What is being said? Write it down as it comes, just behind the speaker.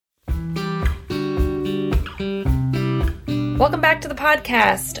Welcome back to the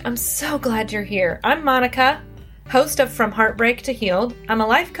podcast. I'm so glad you're here. I'm Monica, host of From Heartbreak to Healed. I'm a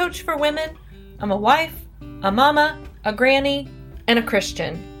life coach for women. I'm a wife, a mama, a granny, and a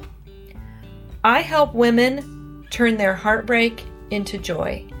Christian. I help women turn their heartbreak into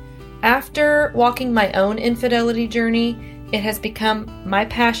joy. After walking my own infidelity journey, it has become my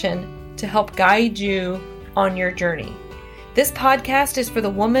passion to help guide you on your journey. This podcast is for the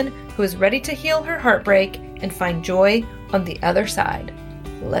woman who is ready to heal her heartbreak and find joy on the other side.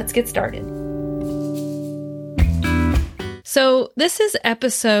 Let's get started. So this is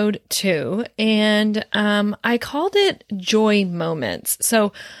episode 2, and I called it Joy Moments.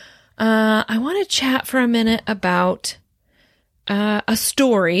 So I want to chat for a minute about a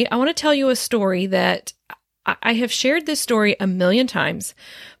story. I want to tell you a story that I have shared this story a million times,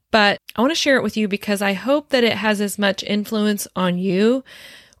 but I want to share it with you because I hope that it has as much influence on you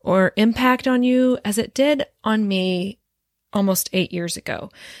or impact on you as it did on me almost 8 years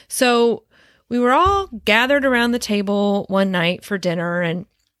ago. So we were all gathered around the table one night for dinner, and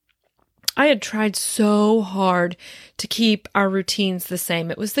I had tried so hard to keep our routines the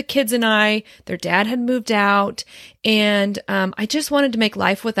same. It was the kids and I, their dad had moved out, and I just wanted to make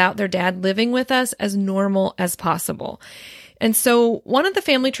life without their dad living with us as normal as possible. And so one of the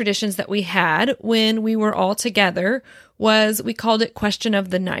family traditions that we had when we were all together was we called it Question of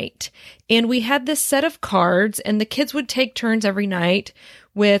the Night. And we had this set of cards, and the kids would take turns every night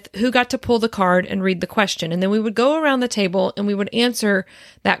with who got to pull the card and read the question. And then we would go around the table and we would answer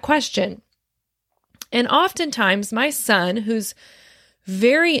that question. And oftentimes my son, who's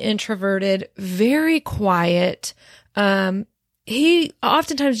very introverted, very quiet, he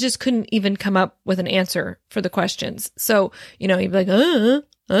oftentimes just couldn't even come up with an answer for the questions. So, he'd be like, I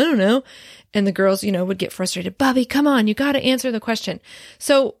don't know. And the girls, would get frustrated. Bobby, come on, you got to answer the question.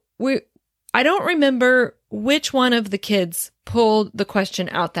 So I don't remember which one of the kids pulled the question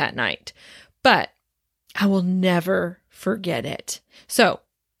out that night, but I will never forget it. So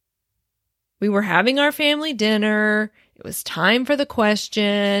we were having our family dinner. It was time for the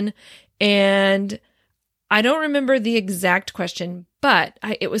question, and I don't remember the exact question, but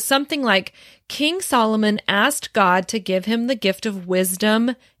it was something like, King Solomon asked God to give him the gift of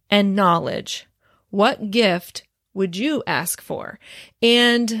wisdom and knowledge. What gift would you ask for?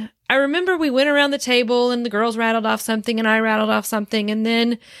 And I remember we went around the table and the girls rattled off something and I rattled off something. And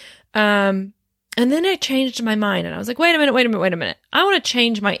then I changed my mind and I was like, wait a minute. I want to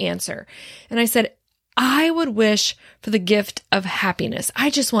change my answer. And I said, I would wish for the gift of happiness. I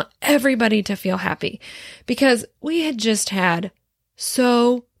just want everybody to feel happy because we had just had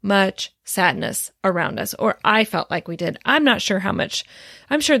so much sadness around us, or I felt like we did. I'm not sure how much.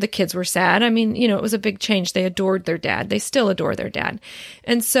 I'm sure the kids were sad. I mean, it was a big change. They adored their dad. They still adore their dad.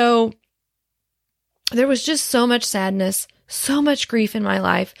 And so there was just so much sadness, so much grief in my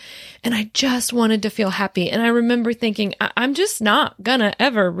life, and I just wanted to feel happy. And I remember thinking, I'm just not gonna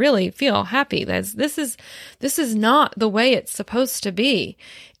ever really feel happy. This is not the way it's supposed to be.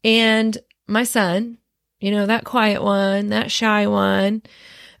 And my son, that quiet one, that shy one,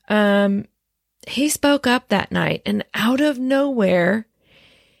 he spoke up that night, and out of nowhere,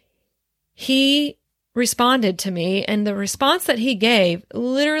 he responded to me, and the response that he gave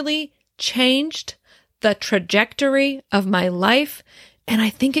literally changed the trajectory of my life, and I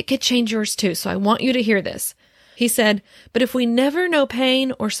think it could change yours too, so I want you to hear this. He said, but if we never know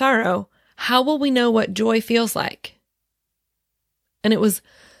pain or sorrow, how will we know what joy feels like? And it was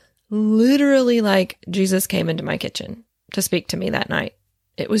literally like Jesus came into my kitchen to speak to me that night.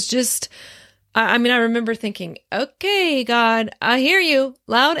 It was just, I remember thinking, okay, God, I hear you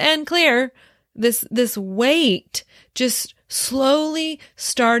loud and clear. This weight just slowly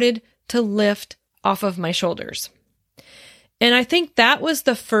started to lift off of my shoulders. And I think that was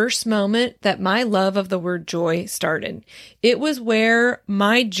the first moment that my love of the word joy started. It was where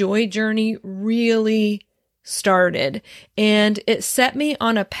my joy journey really started, and it set me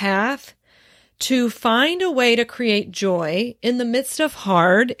on a path to find a way to create joy in the midst of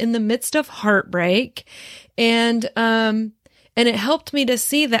heartbreak. And it helped me to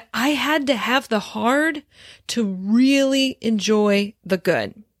see that I had to have the hard to really enjoy the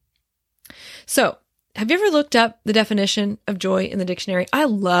good. So, have you ever looked up the definition of joy in the dictionary? I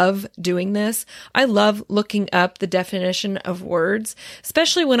love doing this. I love looking up the definition of words,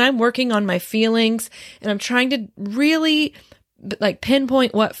 especially when I'm working on my feelings and I'm trying to really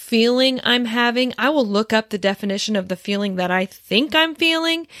pinpoint what feeling I'm having. I will look up the definition of the feeling that I think I'm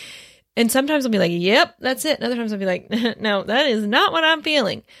feeling. And sometimes I'll be like, yep, that's it. And other times I'll be like, no, that is not what I'm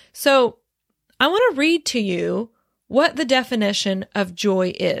feeling. So I want to read to you what the definition of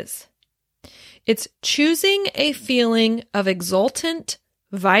joy is. It's choosing a feeling of exultant,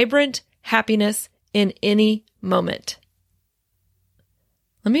 vibrant happiness in any moment.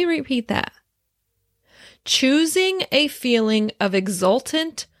 Let me repeat that. Choosing a feeling of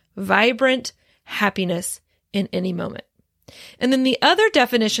exultant, vibrant happiness in any moment. And then the other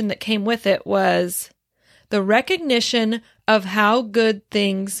definition that came with it was the recognition of how good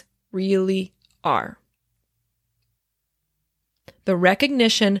things really are. The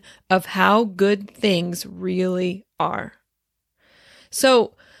recognition of how good things really are.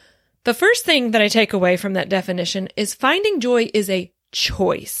 So, the first thing that I take away from that definition is finding joy is a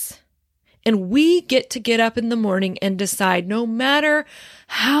choice. And we get up in the morning and decide, no matter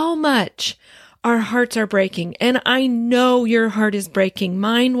how much our hearts are breaking, and I know your heart is breaking,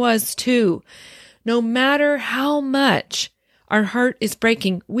 mine was too. No matter how much our heart is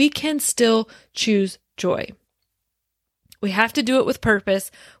breaking, we can still choose joy. We have to do it with purpose.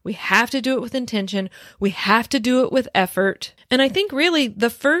 We have to do it with intention. We have to do it with effort. And I think really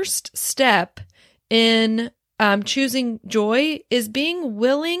the first step in choosing joy is being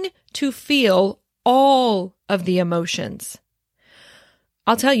willing to feel all of the emotions.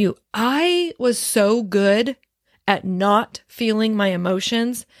 I'll tell you, I was so good at not feeling my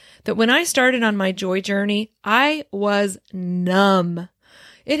emotions that when I started on my joy journey, I was numb.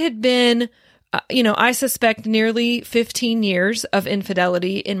 It had been, I suspect nearly 15 years of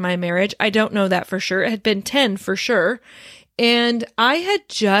infidelity in my marriage. I don't know that for sure. It had been 10 for sure. And I had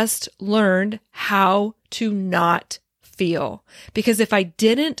just learned how to not feel. Because if I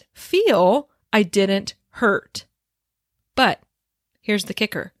didn't feel, I didn't hurt. But here's the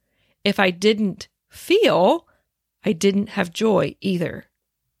kicker. If I didn't feel, I didn't have joy either.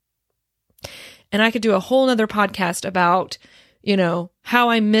 And I could do a whole nother podcast about, how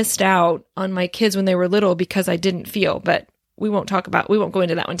I missed out on my kids when they were little because I didn't feel, but we won't go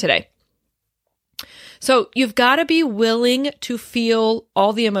into that one today. So you've got to be willing to feel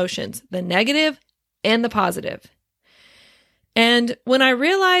all the emotions, the negative and the positive. And when I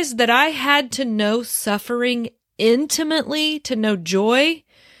realized that I had to know suffering intimately to know joy,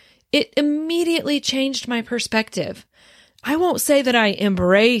 it immediately changed my perspective. I won't say that I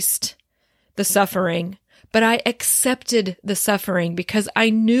embraced the suffering, but I accepted the suffering because I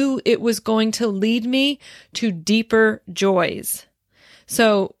knew it was going to lead me to deeper joys.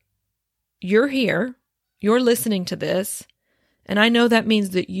 So you're here, you're listening to this, and I know that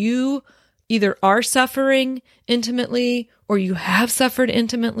means that you either are suffering intimately or you have suffered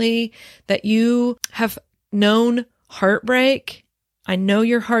intimately, that you have known heartbreak. I know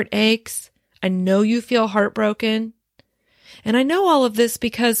your heart aches. I know you feel heartbroken. And I know all of this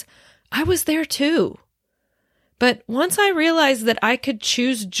because I was there too. But once I realized that I could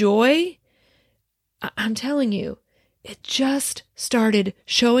choose joy, I'm telling you, it just started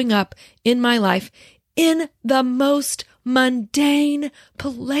showing up in my life in the most mundane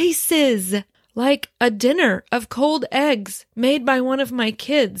places, like a dinner of cold eggs made by one of my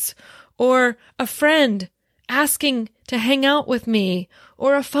kids, or a friend asking to hang out with me,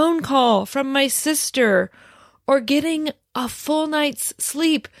 or a phone call from my sister, or getting a full night's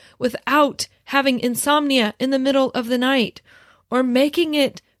sleep without having insomnia in the middle of the night, or making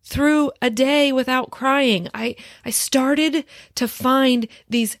it through a day without crying. I started to find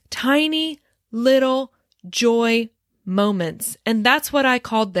these tiny little joy moments, and that's what I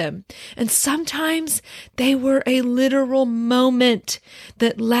called them. And sometimes they were a literal moment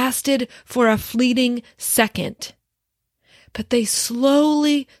that lasted for a fleeting second. But they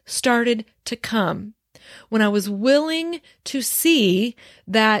slowly started to come when I was willing to see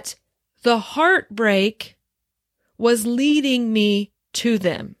that the heartbreak was leading me to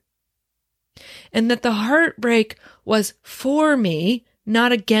them, and that the heartbreak was for me,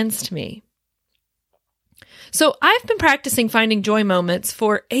 not against me. So I've been practicing finding joy moments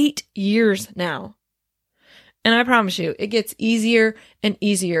for 8 years now. And I promise you, it gets easier and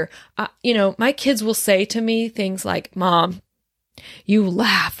easier. My kids will say to me things like, "Mom, you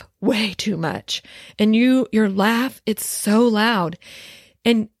laugh way too much. And your laugh, it's so loud."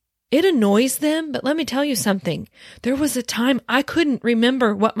 And it annoys them, but let me tell you something. There was a time I couldn't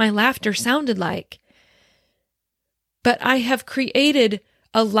remember what my laughter sounded like. But I have created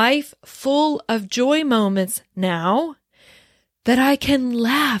a life full of joy moments now that I can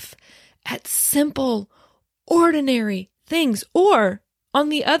laugh at simple, ordinary things. Or on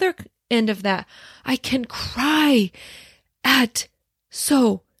the other end of that, I can cry at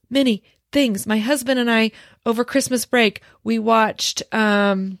so many things. My husband and I, over Christmas break, we watched,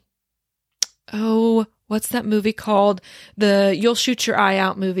 what's that movie called? The You'll Shoot Your Eye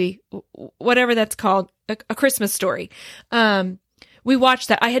Out movie, whatever that's called, A Christmas Story. we watched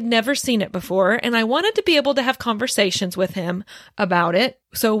that. I had never seen it before, and I wanted to be able to have conversations with him about it.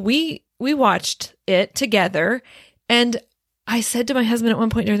 So we watched it together, and I said to my husband at one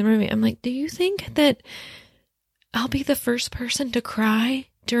point during the movie, I'm like, do you think that I'll be the first person to cry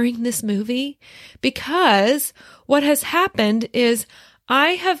during this movie? Because what has happened is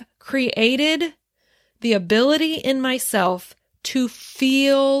I have created the ability in myself to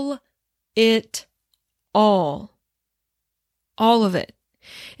feel it all of it.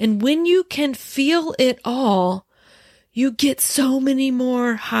 And when you can feel it all, you get so many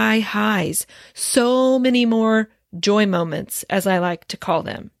more high highs, so many more joy moments, as I like to call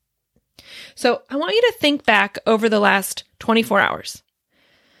them. So I want you to think back over the last 24 hours.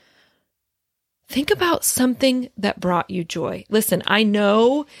 Think about something that brought you joy. Listen, I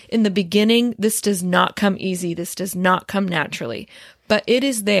know in the beginning, this does not come easy. This does not come naturally, but it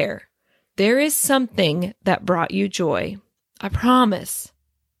is there. There is something that brought you joy. I promise.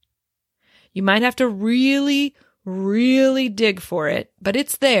 You might have to really, really dig for it, but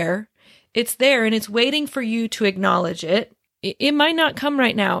it's there. It's there, and it's waiting for you to acknowledge it. It might not come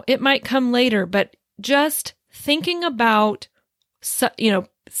right now. It might come later, but just thinking about,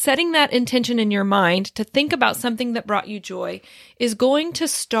 setting that intention in your mind to think about something that brought you joy is going to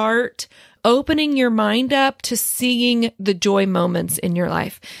start opening your mind up to seeing the joy moments in your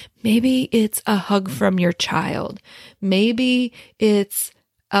life. Maybe it's a hug from your child. Maybe it's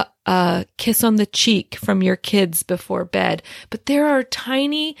a kiss on the cheek from your kids before bed. But there are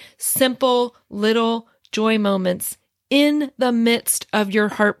tiny, simple, little joy moments in the midst of your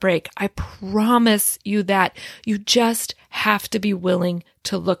heartbreak. I promise you that. You just have to be willing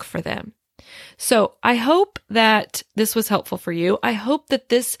to look for them. So I hope that this was helpful for you. I hope that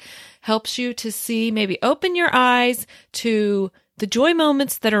this helps you to see, maybe open your eyes to the joy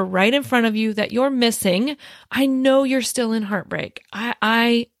moments that are right in front of you that you're missing. I know you're still in heartbreak.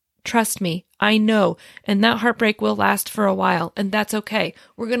 I trust me, I know. And that heartbreak will last for a while, and that's okay.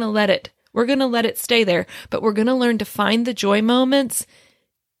 We're going to let it stay there, but we're going to learn to find the joy moments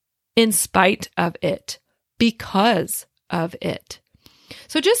in spite of it, because of it.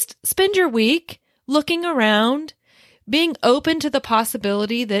 So just spend your week looking around, being open to the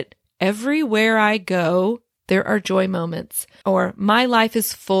possibility that everywhere I go, there are joy moments, or my life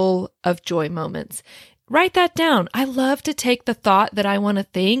is full of joy moments. Write that down. I love to take the thought that I want to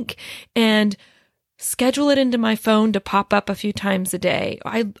think and schedule it into my phone to pop up a few times a day.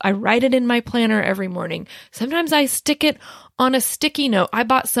 I write it in my planner every morning. Sometimes I stick it on a sticky note. I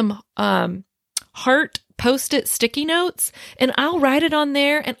bought some heart Post-it sticky notes, and I'll write it on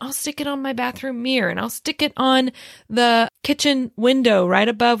there, and I'll stick it on my bathroom mirror, and I'll stick it on the kitchen window right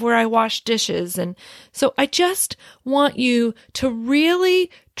above where I wash dishes. And so I just want you to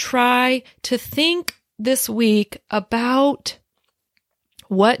really try to think this week about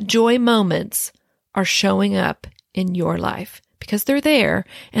what joy moments are showing up in your life, because they're there,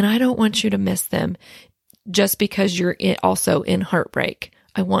 and I don't want you to miss them just because you're also in heartbreak.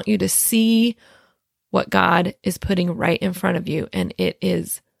 I want you to see what God is putting right in front of you, and it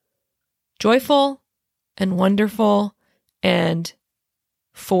is joyful and wonderful and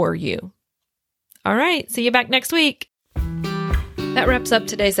for you. All right, see you back next week. That wraps up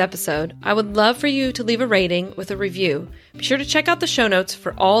today's episode. I would love for you to leave a rating with a review. Be sure to check out the show notes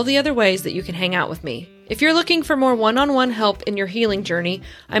for all the other ways that you can hang out with me. If you're looking for more one-on-one help in your healing journey,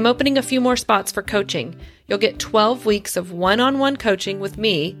 I'm opening a few more spots for coaching. You'll get 12 weeks of one-on-one coaching with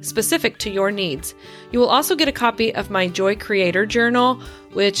me specific to your needs. You will also get a copy of my Joy Creator Journal,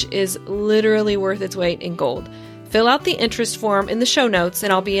 which is literally worth its weight in gold. Fill out the interest form in the show notes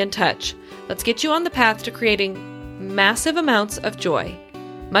and I'll be in touch. Let's get you on the path to creating massive amounts of joy.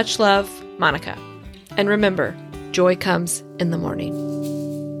 Much love, Monica. And remember, joy comes in the morning.